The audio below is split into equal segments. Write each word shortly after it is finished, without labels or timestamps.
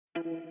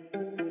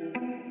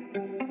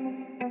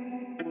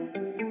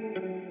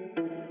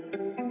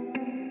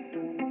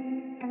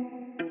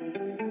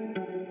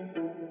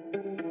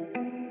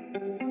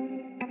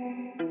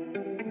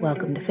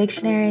Welcome to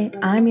Fictionary.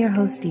 I'm your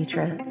host,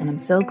 Deitra, and I'm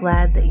so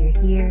glad that you're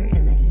here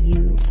and that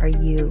you are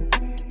you.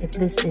 If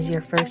this is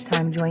your first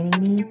time joining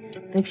me,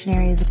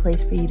 Fictionary is a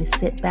place for you to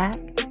sit back,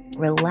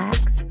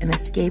 relax, and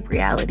escape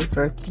reality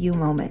for a few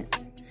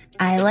moments.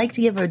 I like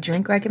to give a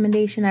drink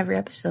recommendation every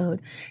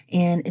episode,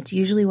 and it's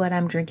usually what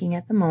I'm drinking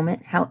at the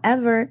moment.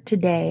 However,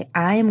 today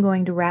I am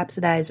going to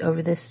rhapsodize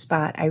over this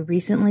spot I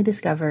recently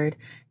discovered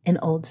in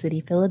Old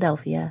City,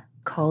 Philadelphia,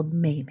 called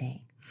May May.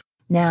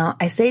 Now,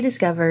 I say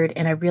discovered,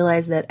 and I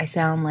realize that I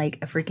sound like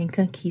a freaking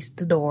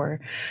conquistador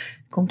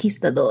or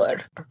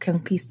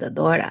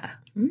conquistadora.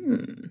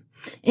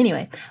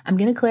 Anyway, I'm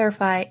going to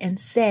clarify and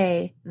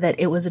say that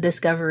it was a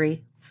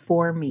discovery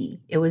for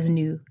me. It was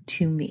new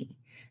to me.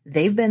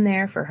 They've been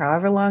there for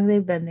however long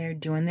they've been there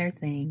doing their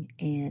thing,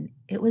 and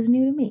it was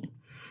new to me.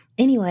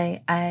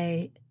 Anyway,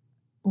 I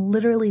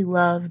literally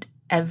loved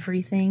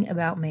everything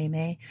about May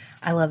May.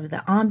 I loved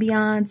the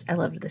ambiance. I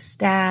loved the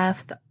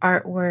staff, the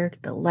artwork,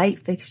 the light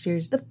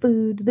fixtures, the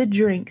food, the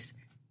drinks,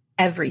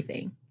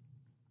 everything.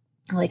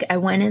 Like, I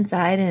went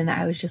inside and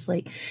I was just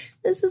like,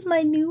 this is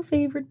my new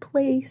favorite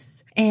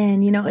place.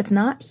 And, you know, it's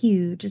not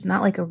huge. It's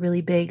not like a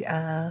really big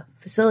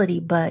facility,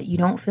 but you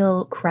don't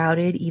feel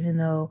crowded, even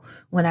though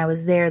when I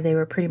was there, they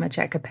were pretty much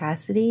at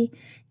capacity.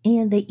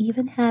 And they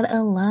even had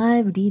a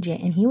live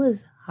DJ, and he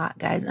was hot,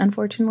 guys.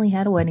 Unfortunately,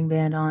 had a wedding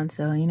band on,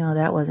 so, you know,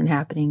 that wasn't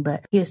happening,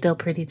 but he was still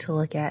pretty to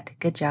look at.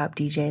 Good job,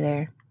 DJ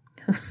there.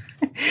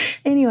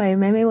 Anyway,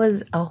 May May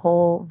was a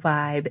whole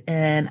vibe,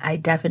 and I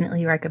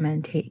definitely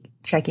recommend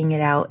checking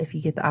it out if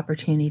you get the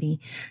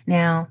opportunity.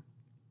 Now,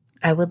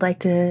 I would like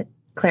to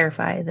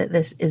clarify that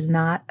this is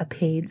not a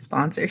paid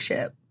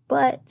sponsorship,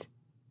 but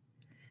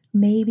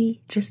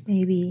maybe, just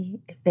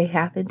maybe, if they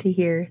happen to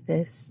hear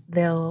this,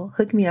 they'll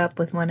hook me up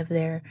with one of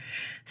their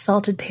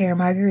salted pear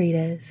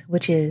margaritas,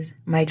 which is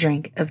my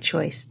drink of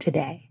choice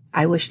today.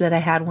 I wish that I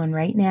had one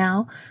right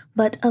now,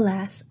 but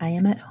alas, I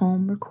am at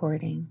home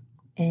recording.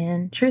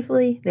 And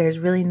truthfully, there's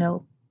really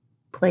no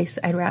place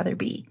I'd rather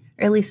be,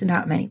 or at least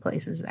not many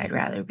places I'd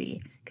rather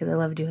be, because I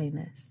love doing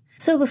this.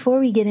 So before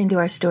we get into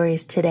our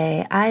stories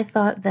today, I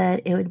thought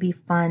that it would be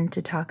fun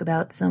to talk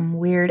about some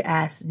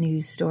weird-ass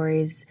news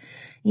stories.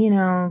 You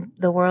know,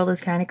 the world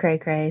is kind of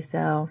cray-cray,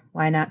 so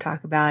why not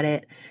talk about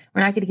it?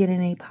 We're not going to get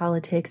into any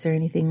politics or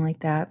anything like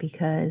that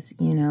because,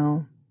 you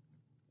know,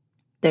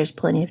 there's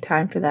plenty of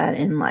time for that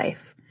in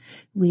life.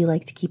 We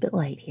like to keep it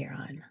light here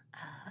on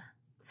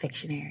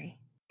Fictionary.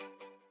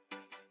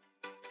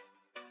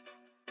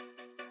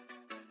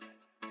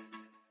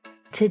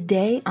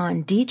 Today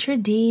on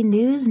Deitra D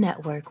News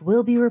Network,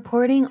 we'll be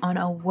reporting on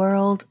a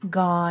world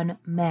gone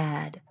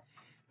mad.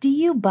 Do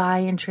you buy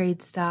and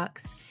trade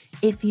stocks?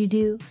 If you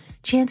do,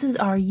 chances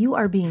are you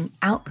are being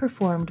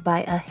outperformed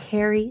by a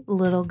hairy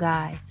little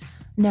guy.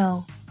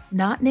 No,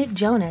 not Nick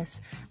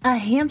Jonas, a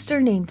hamster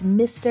named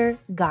Mr.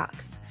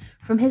 Gox.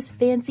 From his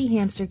fancy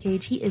hamster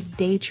cage, he is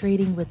day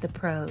trading with the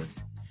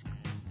pros.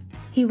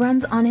 He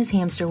runs on his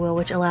hamster wheel,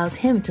 which allows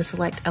him to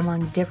select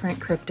among different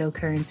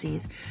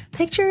cryptocurrencies.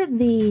 Picture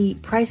the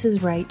Price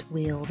is Right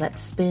wheel that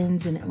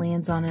spins and it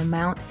lands on an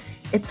amount.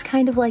 It's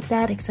kind of like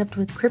that, except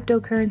with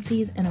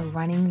cryptocurrencies and a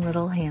running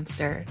little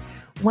hamster.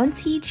 Once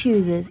he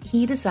chooses,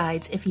 he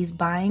decides if he's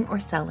buying or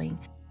selling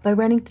by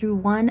running through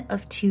one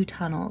of two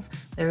tunnels.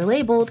 They're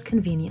labeled,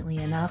 conveniently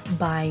enough,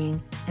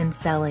 buying and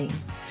selling.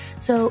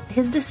 So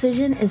his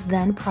decision is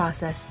then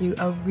processed through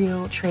a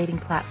real trading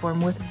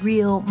platform with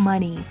real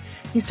money.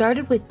 He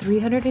started with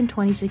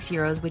 326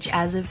 euros, which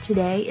as of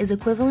today is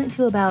equivalent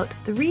to about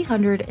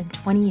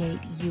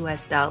 $328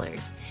 US.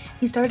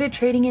 He started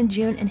trading in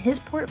June and his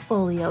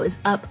portfolio is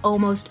up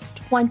almost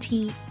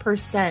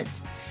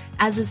 20%.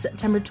 As of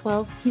September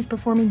 12th, he's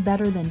performing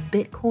better than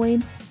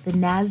Bitcoin, the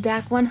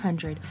NASDAQ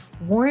 100,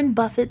 Warren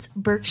Buffett's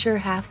Berkshire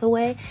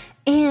Hathaway,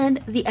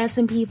 and the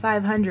S&P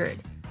 500.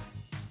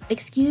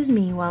 Excuse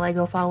me while I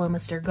go follow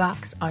Mr.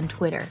 Gox on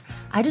Twitter.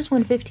 I just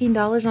won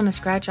 $15 on a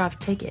scratch-off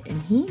ticket,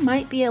 and he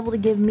might be able to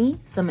give me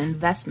some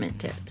investment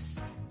tips.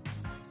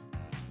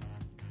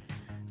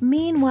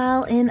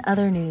 Meanwhile, in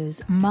other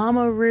news,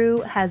 Mama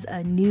Roo has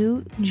a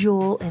new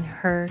jewel in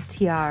her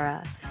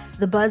tiara.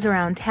 The buzz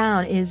around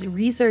town is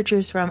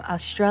researchers from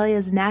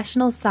Australia's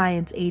National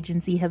Science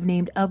Agency have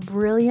named a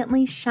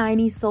brilliantly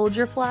shiny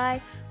soldier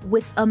fly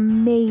with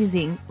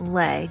amazing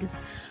legs,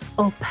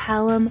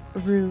 Opalum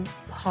Roo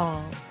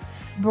Paul.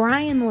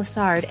 Brian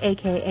Lassard,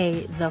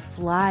 aka the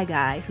Fly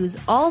Guy, who's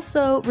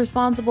also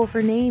responsible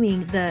for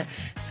naming the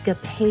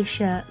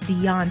Scapacia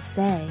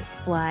Beyonce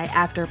fly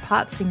after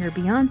pop singer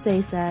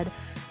Beyonce said,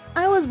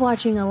 I was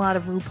watching a lot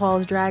of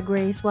RuPaul's Drag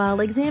Race while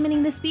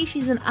examining the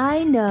species, and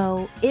I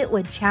know it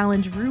would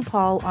challenge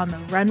RuPaul on the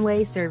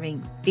runway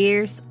serving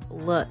fierce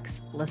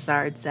looks,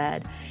 Lassard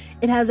said.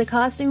 It has a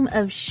costume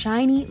of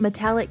shiny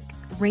metallic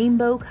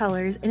rainbow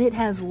colors, and it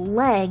has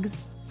legs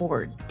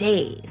for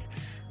days.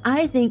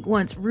 I think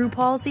once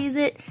RuPaul sees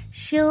it,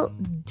 she'll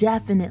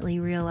definitely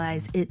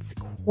realize it's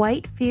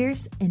quite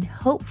fierce and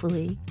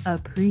hopefully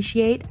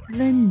appreciate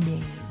the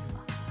name.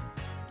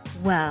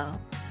 Well,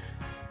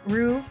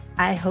 Ru,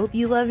 I hope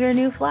you love your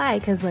new fly,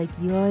 because like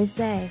you always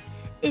say,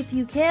 If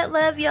you can't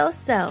love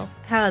yourself,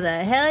 how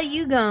the hell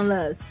you gonna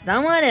love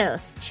someone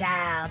else,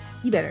 child?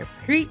 You better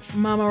preach,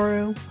 Mama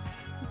Roo.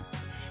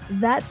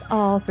 That's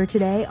all for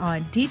today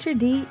on Deitra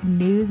D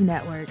News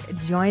Network.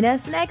 Join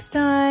us next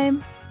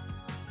time.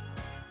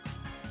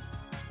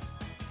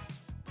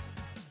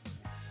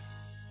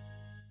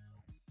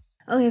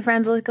 Okay,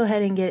 friends, let's go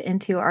ahead and get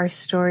into our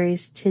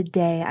stories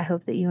today. I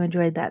hope that you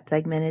enjoyed that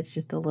segment. It's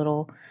just a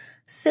little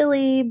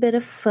silly bit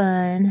of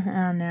fun.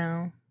 I don't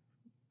know.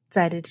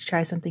 Excited to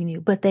try something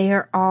new, but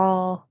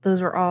those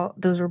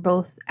were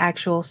both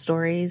actual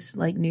stories,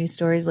 like news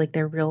stories, like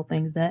they're real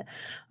things that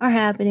are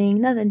happening.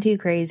 Nothing too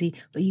crazy,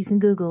 but you can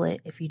Google it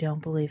if you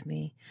don't believe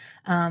me.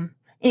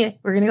 Anyway,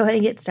 we're going to go ahead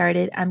and get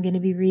started. I'm going to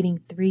be reading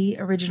 3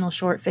 original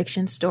short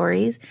fiction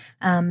stories.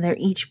 They're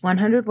each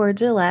 100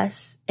 words or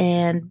less.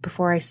 And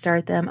before I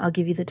start them, I'll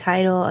give you the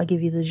title, I'll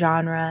give you the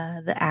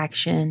genre, the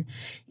action,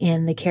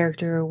 and the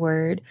character or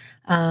word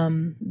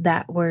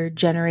that were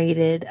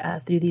generated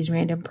through these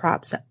random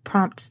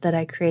prompts that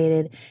I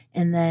created.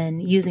 And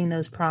then using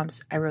those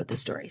prompts, I wrote the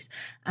stories.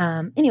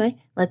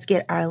 Anyway, let's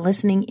get our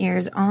listening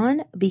ears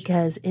on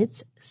because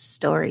it's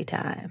story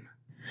time.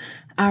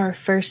 Our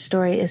first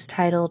story is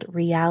titled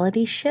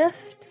Reality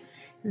Shift.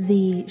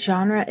 The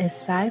genre is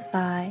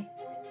sci-fi.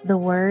 The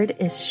word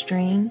is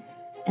string,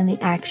 and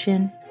the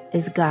action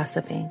is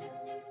gossiping.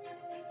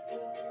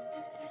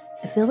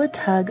 I feel a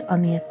tug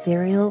on the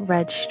ethereal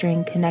red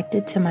string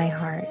connected to my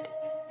heart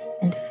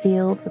and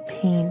feel the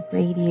pain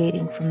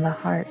radiating from the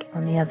heart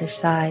on the other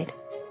side.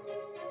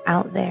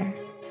 Out there,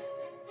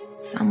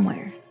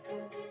 somewhere.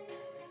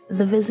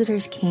 The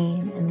visitors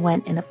came and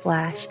went in a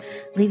flash,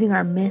 leaving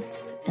our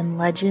myths and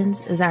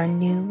legends as our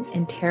new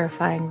and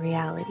terrifying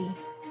reality.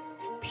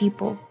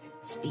 People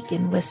speak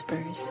in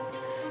whispers,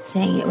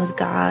 saying it was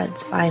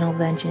God's final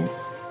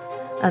vengeance.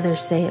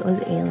 Others say it was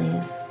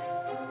aliens.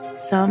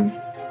 Some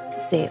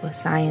say it was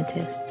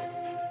scientists.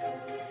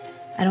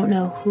 I don't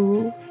know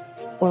who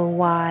or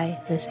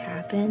why this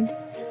happened.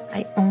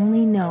 I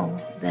only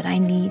know that I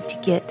need to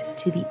get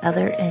to the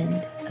other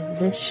end of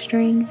this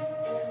string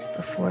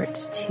before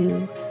it's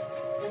too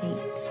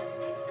late.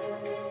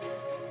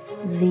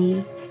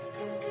 The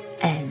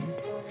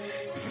end.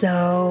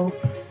 So,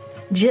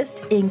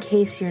 just in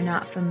case you're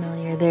not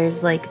familiar,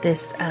 there's like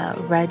this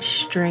red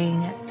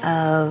string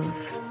of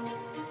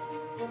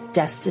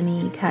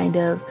destiny kind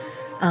of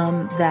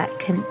that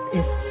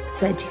is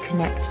said to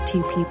connect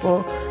two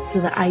people.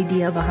 So the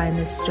idea behind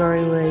this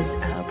story was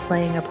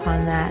playing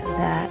upon that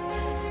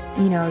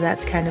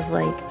that's kind of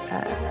like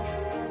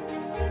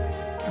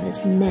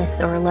this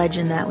myth or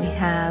legend that we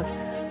have,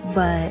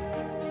 but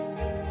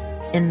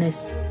in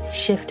this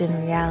shift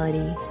in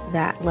reality,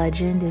 that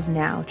legend is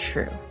now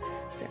true.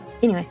 So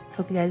anyway,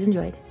 hope you guys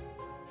enjoyed.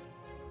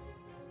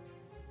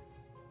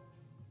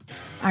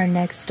 Our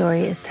next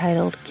story is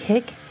titled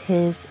Kick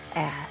His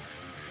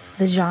Ass.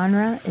 The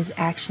genre is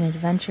action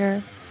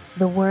adventure.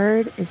 The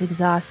word is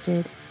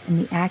exhausted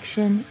and the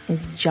action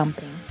is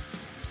jumping.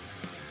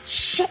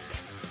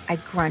 Shit! I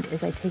grunt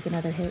as I take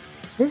another hit.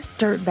 This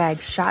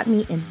dirtbag shot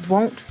me and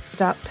won't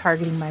stop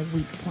targeting my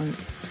weak point.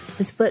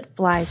 His foot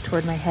flies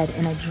toward my head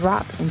and I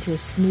drop into a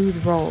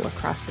smooth roll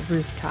across the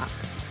rooftop.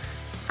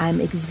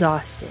 I'm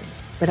exhausted,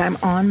 but I'm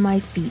on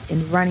my feet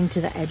and running to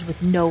the edge with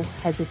no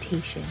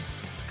hesitation.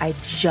 I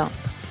jump.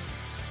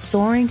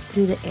 Soaring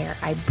through the air,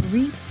 I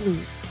briefly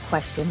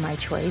question my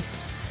choice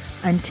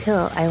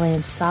until I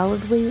land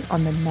solidly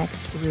on the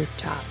next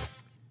rooftop.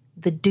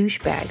 The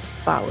douchebag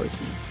follows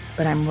me,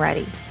 but I'm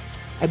ready.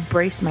 I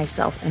brace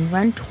myself and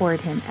run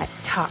toward him at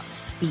top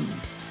speed.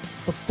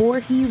 Before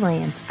he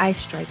lands, I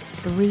strike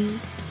 3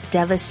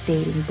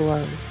 devastating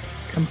blows,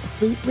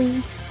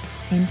 completely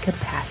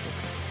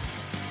incapacitated.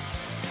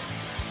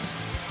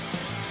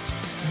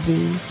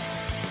 The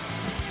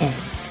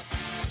end.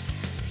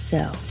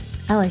 So,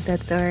 I like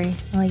that story.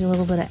 I like a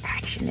little bit of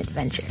action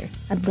adventure.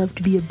 I'd love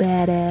to be a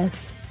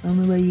badass. I don't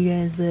know about you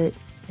guys, but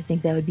I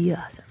think that would be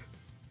awesome.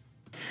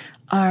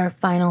 Our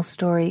final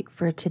story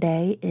for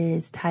today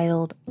is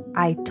titled,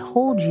 I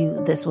Told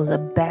You This Was a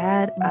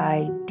Bad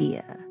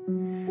Idea.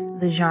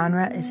 The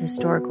genre is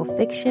historical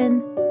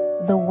fiction.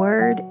 The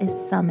word is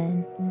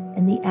summon,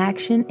 and the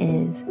action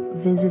is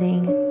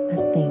visiting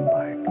a theme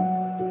park.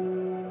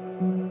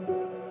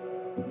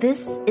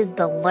 This is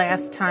the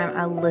last time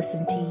I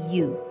listen to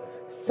you.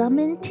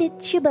 Summon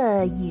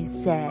Tituba, you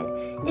said.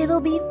 It'll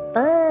be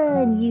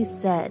fun, you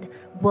said.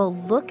 Well,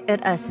 look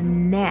at us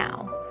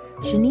now.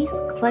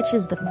 Shanice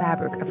clutches the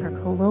fabric of her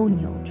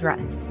colonial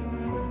dress.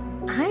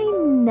 I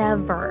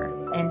never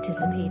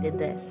anticipated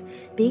this.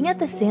 Being at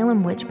the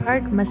Salem Witch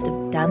Park must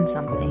have done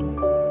something.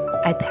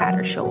 I pat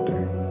her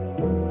shoulder.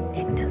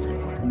 It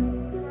doesn't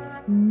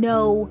work.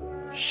 No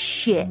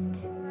shit.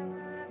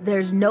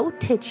 There's no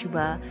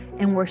Tituba,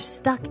 and we're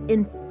stuck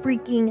in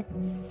freaking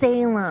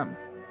Salem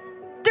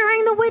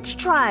during the witch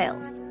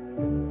trials.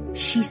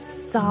 She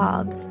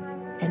sobs,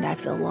 and I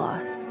feel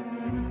lost.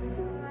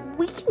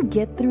 We can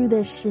get through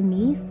this,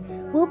 Shanice.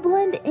 We'll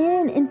blend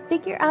in and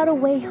figure out a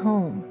way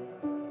home.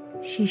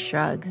 She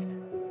shrugs.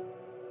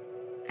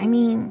 I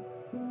mean,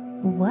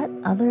 what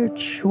other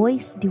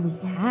choice do we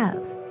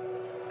have?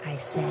 I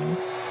say.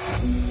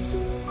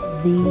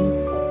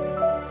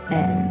 The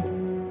end.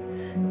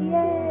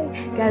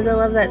 Yay! Guys, I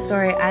love that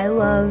story. I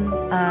love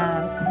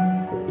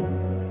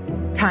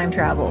time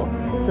travel.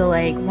 So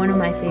like one of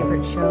my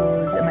favorite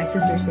shows and my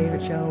sister's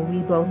favorite show,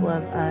 we both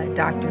love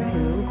Doctor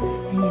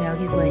Who. And you know,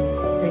 he's like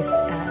this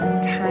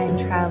time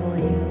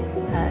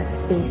traveling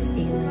space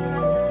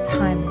alien,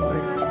 time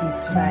lord to be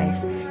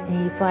precise.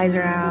 And he flies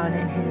around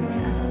in his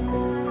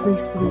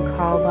police blue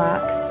call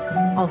box,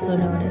 also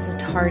known as a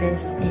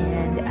TARDIS.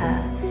 And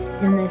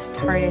in this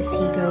TARDIS,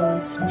 he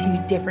goes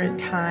to different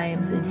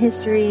times in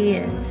history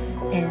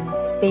and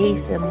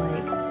space, and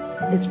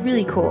like it's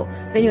really cool.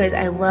 But anyways,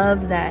 I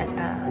love that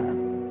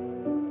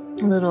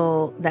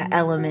that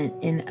element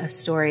in a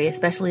story,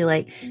 especially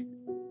like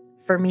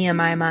for me in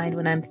my mind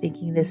when I'm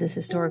thinking this is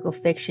historical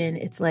fiction.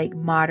 It's like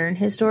modern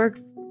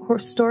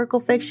historical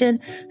fiction.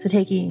 So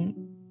taking,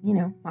 you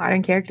know,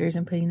 modern characters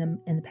and putting them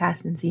in the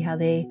past and see how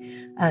they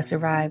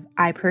survive.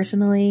 I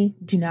personally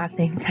do not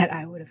think that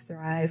I would have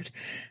thrived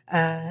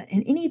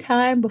in any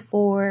time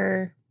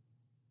before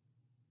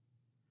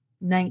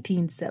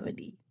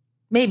 1970,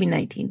 maybe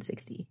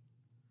 1960,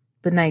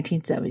 but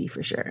 1970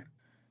 for sure.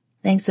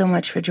 Thanks so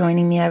much for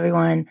joining me,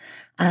 everyone.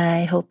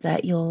 I hope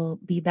that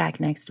you'll be back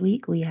next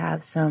week. We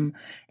have some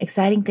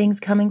exciting things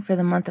coming for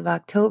the month of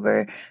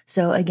October.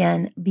 So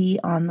again, be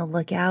on the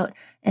lookout.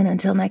 And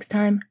until next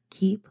time,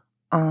 keep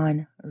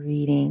on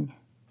reading.